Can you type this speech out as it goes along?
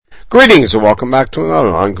Greetings and welcome back to another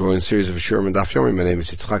ongoing series of Shurim and Daf Yomi. My name is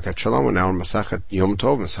Yitzchak Shalom. We're now on Masachet Yom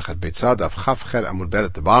Tov, Masachet Beitzah, Daf Chaf Chet Amud Bet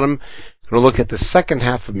at the bottom. We're going to look at the second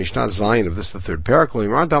half of Mishnah Zayin of this, the third parak.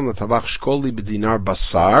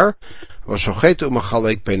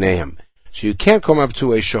 So you can't come up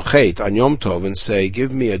to a shochet on Yom Tov and say,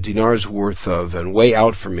 give me a dinar's worth of, and weigh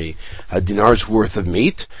out for me a dinar's worth of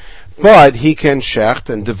meat, but he can shecht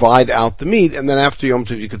and divide out the meat, and then after Yom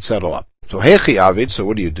Tov you could settle up. So hechi avid, so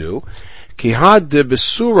what do you do? Kihad de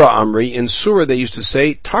besura amri, in surah they used to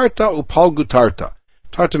say, tarta upalgu tarta.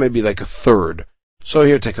 Tarta may be like a third. So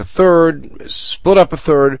here take a third, split up a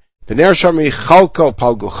third. Bener shamri chalka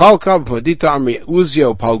upalgu chalka, b'madita amri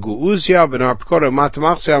uzia upalgu uzia, benar pekora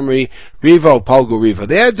matamachse amri riva upalgu riva.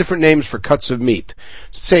 They had different names for cuts of meat.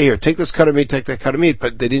 So say here, take this cut of meat, take that cut of meat,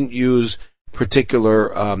 but they didn't use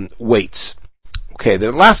particular weights. Okay,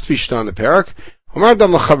 the last Mishnah on the parak,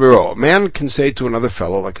 a man can say to another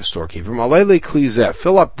fellow, like a storekeeper,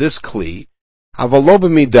 fill up this kli, avalo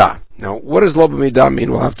b'midah. Now, what does lo b'midah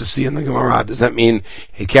mean? We'll have to see in the Gemara. Does that mean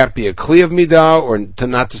it can't be a kli of midah, or to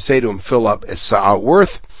not to say to him, fill up a sa'ah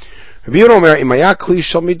worth? Rabbi Yehuda Omer, imaya kli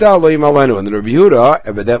shel midah lo yimalenu. And then Rabbi Yehuda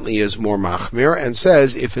evidently is more machmir and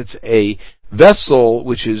says if it's a vessel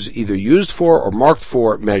which is either used for or marked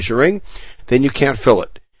for measuring, then you can't fill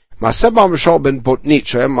it. He used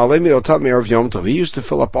to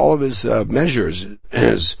fill up all of his measures,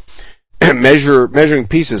 his measuring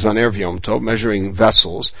pieces on Erev Yom Tov, measuring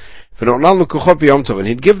vessels, and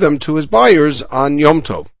he'd give them to his buyers on Yom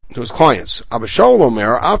Tov, to his clients. You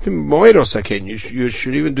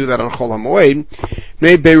should even do that on Chol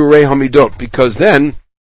HaMoed, because then,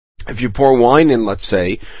 if you pour wine in, let's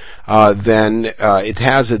say, then it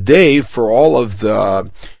has a day for all of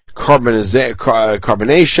the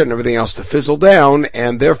carbonation and everything else to fizzle down,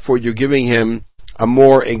 and therefore you're giving him a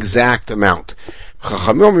more exact amount.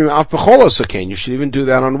 You should even do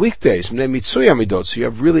that on weekdays. So you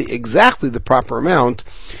have really exactly the proper amount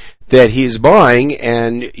that he's buying,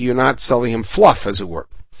 and you're not selling him fluff, as it were.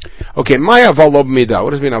 Okay, my avalob midah. What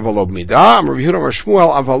does it mean avalob midah?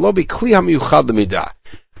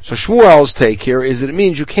 So Shmuel's take here is that it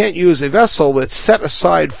means you can't use a vessel that's set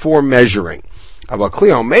aside for measuring. About kli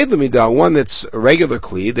haomed l'midah, one that's a regular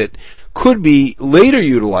kli that could be later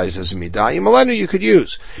utilized as a midah, yimalenu you could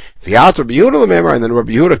use. V'yat Rabbi Yehuda l'memar, and then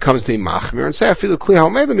Rabbi Yehuda comes to machmir and say, I feel kli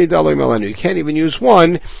haomed l'midah lo yimalenu. You can't even use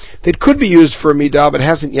one that could be used for a midah but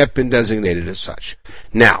hasn't yet been designated as such.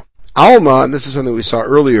 Now, Alma, and this is something we saw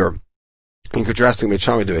earlier in contrasting Beit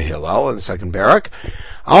Shammai to a Hillel in the second barak.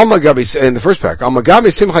 Alma Gabi, in the first parak, Alma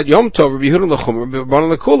Gabi Simchat Yom Tov, Rabbi Yehuda l'chum, Rabbi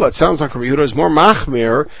Rabbanan l'kula. It sounds like Rabbi Yehuda is more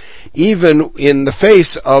machmir, even in the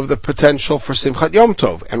face of the potential for Simchat Yom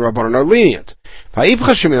Tov, and Rabbanan are lenient. But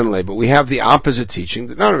we have the opposite teaching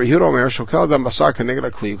that no, Rabbi Yehuda Omer shokel adam basar kaneged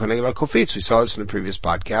hakli kaneged hakofitz. We saw this in the previous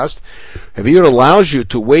podcast. Rabbi Yehuda allows you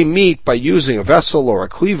to weigh meat by using a vessel or a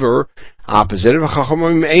cleaver. Opposite of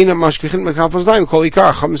Chacham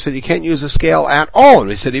said you can't use a scale at all,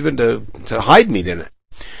 and he said even to hide meat in it.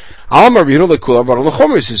 Rabbi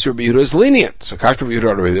Yehuda is lenient. So Kash Rabbi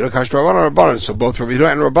Yehuda, Kash Rabbanan. So both Rabbi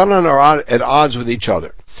Yehuda and Rabbanan are at odds with each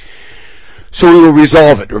other. So we will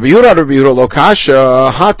resolve it. Rabbi Yehuda lo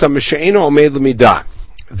kasha hata m'she'eno omed l'midah.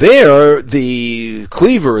 There, the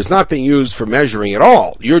cleaver is not being used for measuring at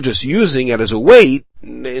all. You're just using it as a weight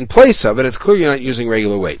in place of it. It's clear you're not using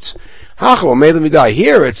regular weights.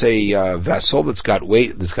 Here it's a vessel that's got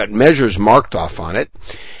weight, that's got measures marked off on it,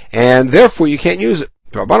 and therefore you can't use it.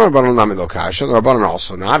 Rabbanan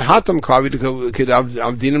also not.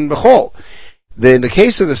 In the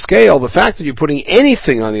case of the scale, the fact that you're putting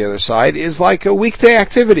anything on the other side is like a weekday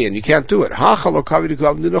activity, and you can't do it.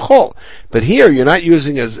 But here you're not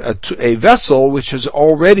using a vessel which has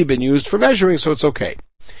already been used for measuring, so it's okay.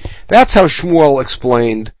 That's how Shmuel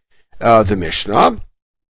explained the Mishnah,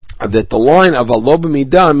 that the line of alo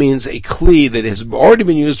b'midah means a kli that has already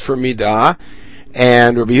been used for midah,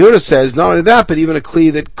 and Rabbi Yehuda says not only that, but even a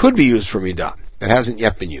kli that could be used for midah, that hasn't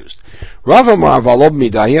yet been used. Rav Amar alo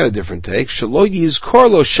b'midah, he had a different take. Shelo yizkor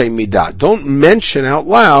lo shei midah. Don't mention out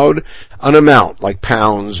loud an amount, like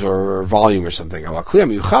pounds or volume or something.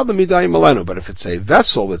 But if it's a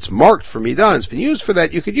vessel that's marked for midah and it's been used for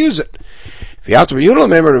that, you could use it. Rabbi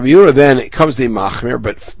Yehuda then it comes to machmir,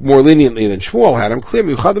 but more leniently than Shmuel had him.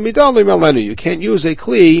 You can't use a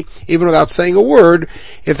kli even without saying a word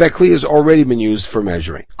if that kli has already been used for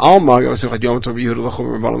measuring. So the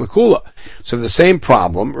same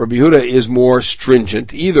problem, Rabbi Yehuda is more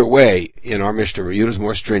stringent. Either way, in our Mishnah, Rabbi Yehuda is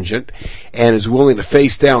more stringent and is willing to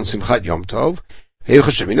face down Simchat Yom Tov. The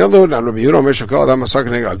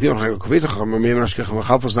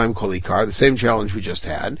same challenge we just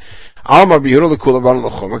had. The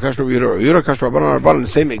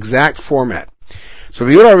same exact format. So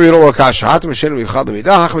we use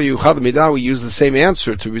the same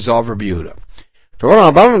answer to resolve Rabbi Yehuda. Why?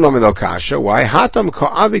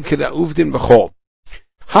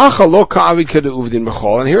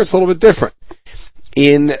 And here it's a little bit different.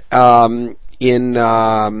 In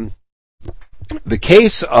the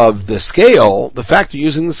case of the scale, the fact you're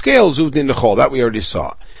using the scale is uvdin nechol. That we already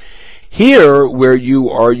saw. Here, where you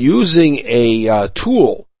are using a a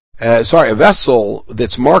vessel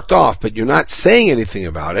that's marked off, but you're not saying anything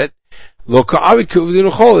about it,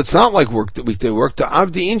 it's not like work that we did work.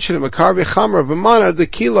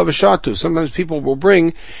 Sometimes people will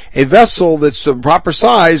bring a vessel that's the proper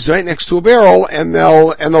size right next to a barrel, and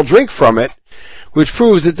they'll drink from it, which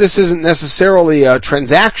proves that this isn't necessarily a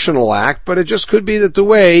transactional act, but it just could be that the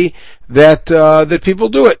way that people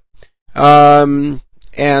do it. So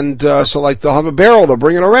like they'll have a barrel, they'll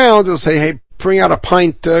bring it around, they'll say, hey, bring out a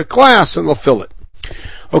pint glass, and they'll fill it.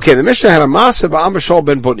 Okay, the Mishnah had a Masa ba'am b'shol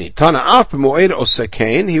ben boni. Tana af b'moed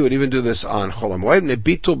osekain. He would even do this on Chol HaMoed.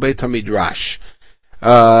 Nebitul beit hamidrash.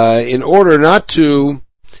 In order not to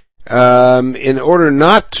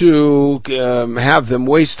have them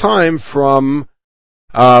waste time from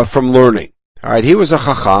learning. All right, he was a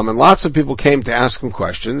chacham, and lots of people came to ask him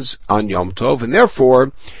questions on Yom Tov, and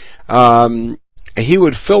therefore he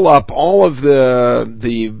would fill up all of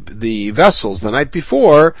the vessels the night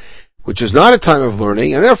before, which is not a time of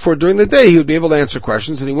learning, and therefore during the day he would be able to answer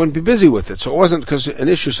questions and he wouldn't be busy with it. So it wasn't because an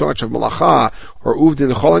issue so much of malacha or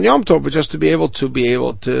uvdin nechol and Yom Tov, but just to be able to be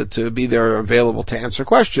there available to answer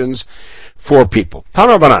questions for people.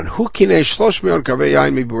 Tana Banan, hu kinei 300 kavei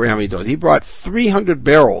yain miburei hamidot. He brought 300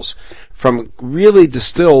 barrels from really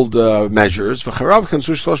distilled measures. V'charav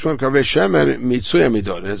kansu 300 kavei shemen mitzui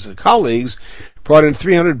hamidot. His colleagues brought in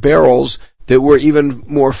 300 barrels that were even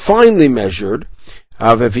more finely measured.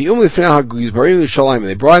 They brought it to Yerushalayim.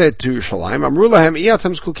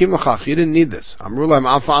 You didn't need this.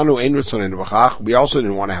 We also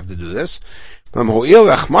didn't want to have to do this.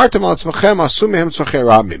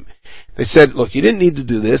 They said, look, you didn't need to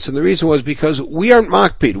do this, and the reason was because we aren't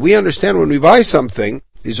makpid. We understand when we buy something,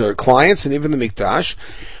 these are clients and even the mikdash,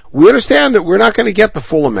 we understand that we're not going to get the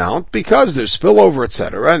full amount because there's spillover,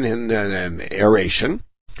 etc., and aeration.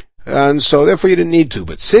 And so therefore you didn't need to.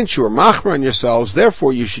 But since you are machmer on yourselves,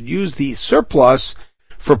 therefore you should use the surplus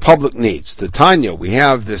for public needs. The Tanya, we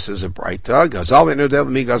have this as a braita, gazal ve'nodel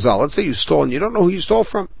mi gazal. Let's say you stole and you don't know who you stole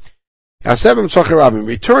from.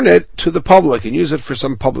 Return it to the public and use it for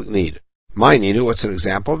some public need. Mine, what's an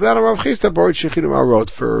example of that? Rav Chisda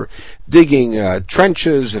wrote for digging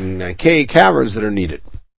trenches and caverns that are needed.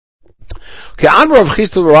 Okay, on Rav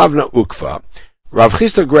Chisda Ravna Ukva, Rav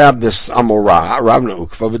Chisda grabbed this Amorah, Ravna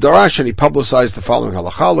Ukva, v'darash, and he publicized the following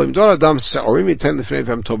halacha: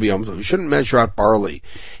 you shouldn't measure out barley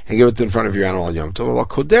and give it in front of your animal on Yom Tov.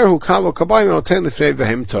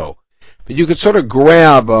 But you could sort of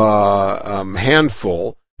grab a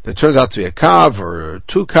handful that turns out to be a kav or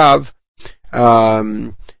 2 kav.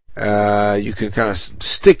 You can kind of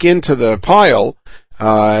stick into the pile,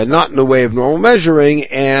 not in the way of normal measuring,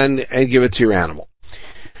 and give it to your animal.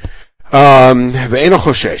 But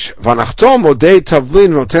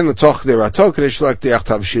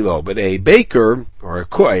a baker or a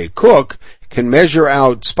cook can measure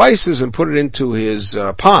out spices and put it into his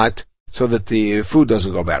pot so that the food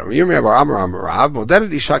doesn't go bad. A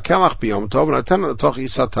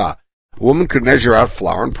woman could measure out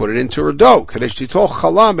flour and put it into her dough so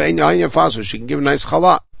she can give a nice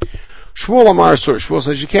challah. Shmuel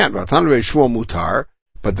says you can't. But the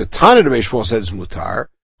Tana Debei Shmuel says mutar.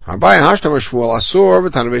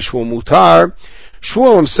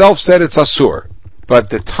 Shmuel himself said it's asur, but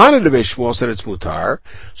the Tana Debei Shmuel said it's mutar.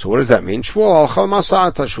 So what does that mean?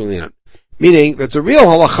 Meaning that the real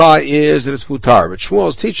halacha is that it's mutar, but Shmuel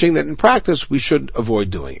is teaching that in practice we should avoid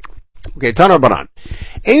doing it. Okay, Tana Banan.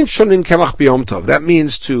 Ein shonin kemach b'yom tov. That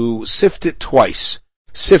means to sift it twice.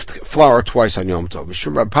 Sift flour twice on Yom Tov.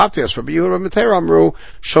 Mishum Rab Papias, Rabbi Yehuda, Rabbi Meteir Amru,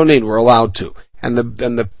 shonin, we're allowed to. And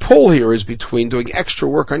the pull here is between doing extra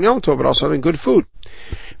work on Yom Tov, but also having good food.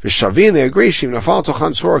 V'shavin, they agree, Shim Nafal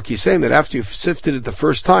Tochan Sorok, he's saying that after you've sifted it the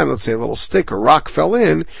first time, let's say a little stick or rock fell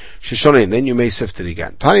in, Shishonin, then you may sift it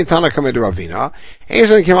again. Tani Tana Kamed Ravina,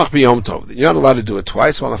 Eizan Kemach B'Yom Tov, you're not allowed to do it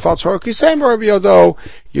twice, while Nafal Sorok, he's saying, Rabbi Yodo,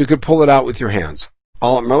 you could pull it out with your hands.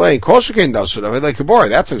 All Malay, Kol Shekain Dasudav, like a bore,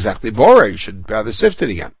 that's exactly bore, you should rather sift it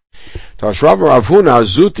again. Tosh Rav Ravuna,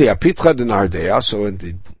 Zuti Apitra Denardea, so in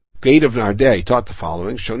the gate of Nardea, he taught the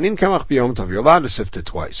following: Shonin kamach b'Yom Tov. You're allowed to sift it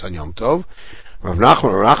twice on Yom Tov. Rav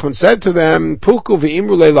Nachman said to them, Puku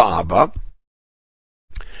v'imru leila Abba.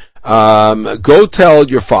 Go tell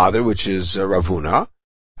your father, which is Rav Huna,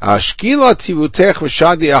 Shkila tivutech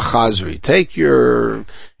v'shadi achazri. Take your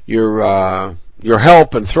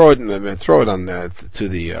help and throw it on to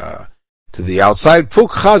the outside.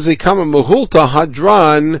 Puk chazi kama muhulta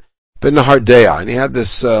hadran ben Nahardea. And he had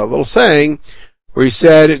this little saying where he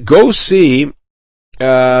said, "Go see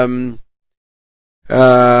how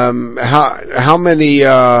many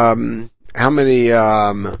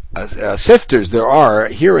sifters there are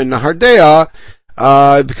here in Nahardea,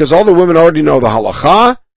 because all the women already know the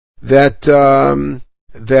halacha that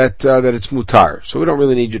it's mutar. So we don't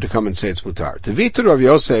really need you to come and say it's mutar." Tevitu Rav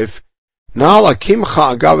Yosef nal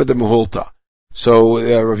akimcha agava de muhulta. So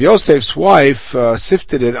Rav Yosef's wife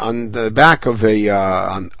sifted it on the back of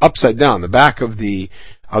upside down, the back of the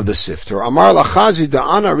sifter. Amar lachazi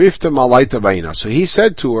da'ana rifta malaita baina. So he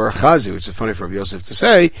said to her, Chazi, which is funny for Rav Yosef to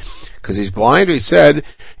say, because he's blind, he said,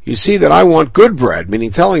 "You see that I want good bread,"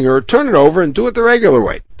 meaning telling her, turn it over and do it the regular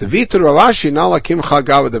way. Tevitu Ravashi nala kimcha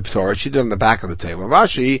agava de p'torah. She did it on the back of the table.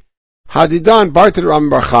 Ravashi hadidan barted Ram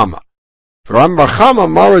bar Chama. For Ram bar Chama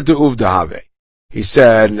mara de uvdahave. He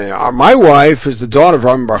said, my wife is the daughter of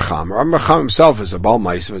Ram bar Chama. Ram bar Chama himself is a Baal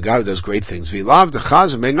Ma'asim, a guy who does great things.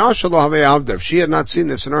 If she had not seen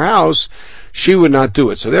this in her house, she would not do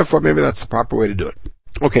it. So therefore, maybe that's the proper way to do it.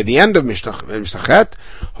 Okay, the end of Mishnachet.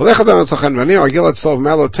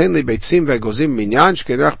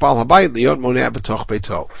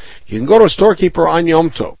 You can go to a storekeeper on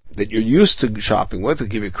Yom Tov that you're used to shopping with, to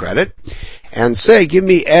give you credit, and say, give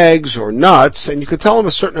me eggs or nuts, and you can tell them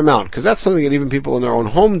a certain amount, because that's something that even people in their own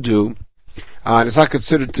home do, and it's not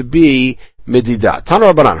considered to be medidah.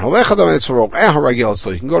 Tana Rabbanan,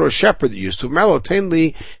 you can go to a shepherd that you used to,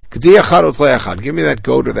 give me that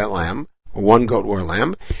goat or that lamb, or one goat or a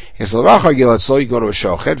lamb. You go to a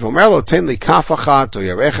shochet,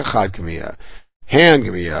 give me a hand,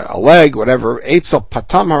 give me a leg, whatever. Eitzel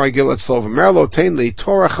patam haragil etzlo v'merlo tenli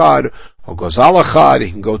torachad or gozalachad.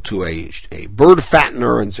 He can go to a bird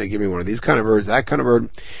fattener and say, give me one of these kind of birds, that kind of bird.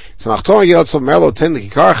 So nachtor haragil etzlo merlo tenli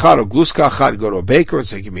kikarachad or gluskachad. Go to a baker and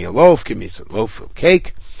say, give me a loaf, give me some loaf of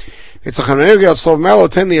cake. It's a chanaragil etzlo merlo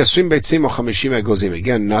tenli asrim beitzim or chamishim egozim.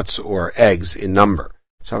 Again, nuts or eggs in number.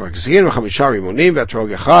 So v'chazigin v'chamisha rimonim v'atrog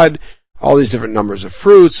echad. All these different numbers of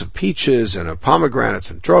fruits, of peaches, and of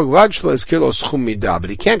pomegranates, and drog. But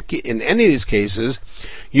he can't, in any of these cases,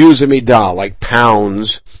 use a midah, like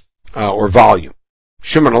pounds, or volume.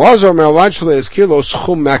 Shimon Elazar is kilos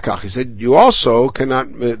chum mekach. He said, you also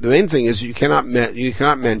cannot, the main thing is you cannot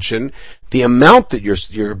mention the amount that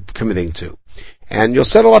you're committing to. And you'll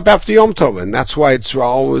settle up after Yom Tov, and that's why it's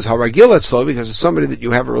always haragil etzlo, because it's somebody that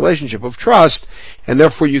you have a relationship of trust, and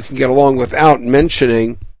therefore you can get along without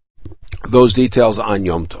mentioning those details on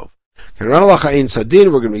Yom Tov. We're going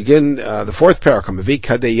to begin the fourth parakam,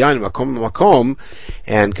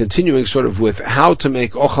 and continuing sort of with how to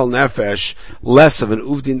make ochal nefesh less of an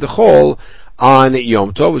uvdin dechol on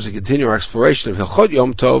Yom Tov as we continue our exploration of Hilchot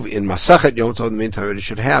Yom Tov in Masachet Yom Tov. In the meantime, you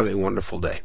should have a wonderful day.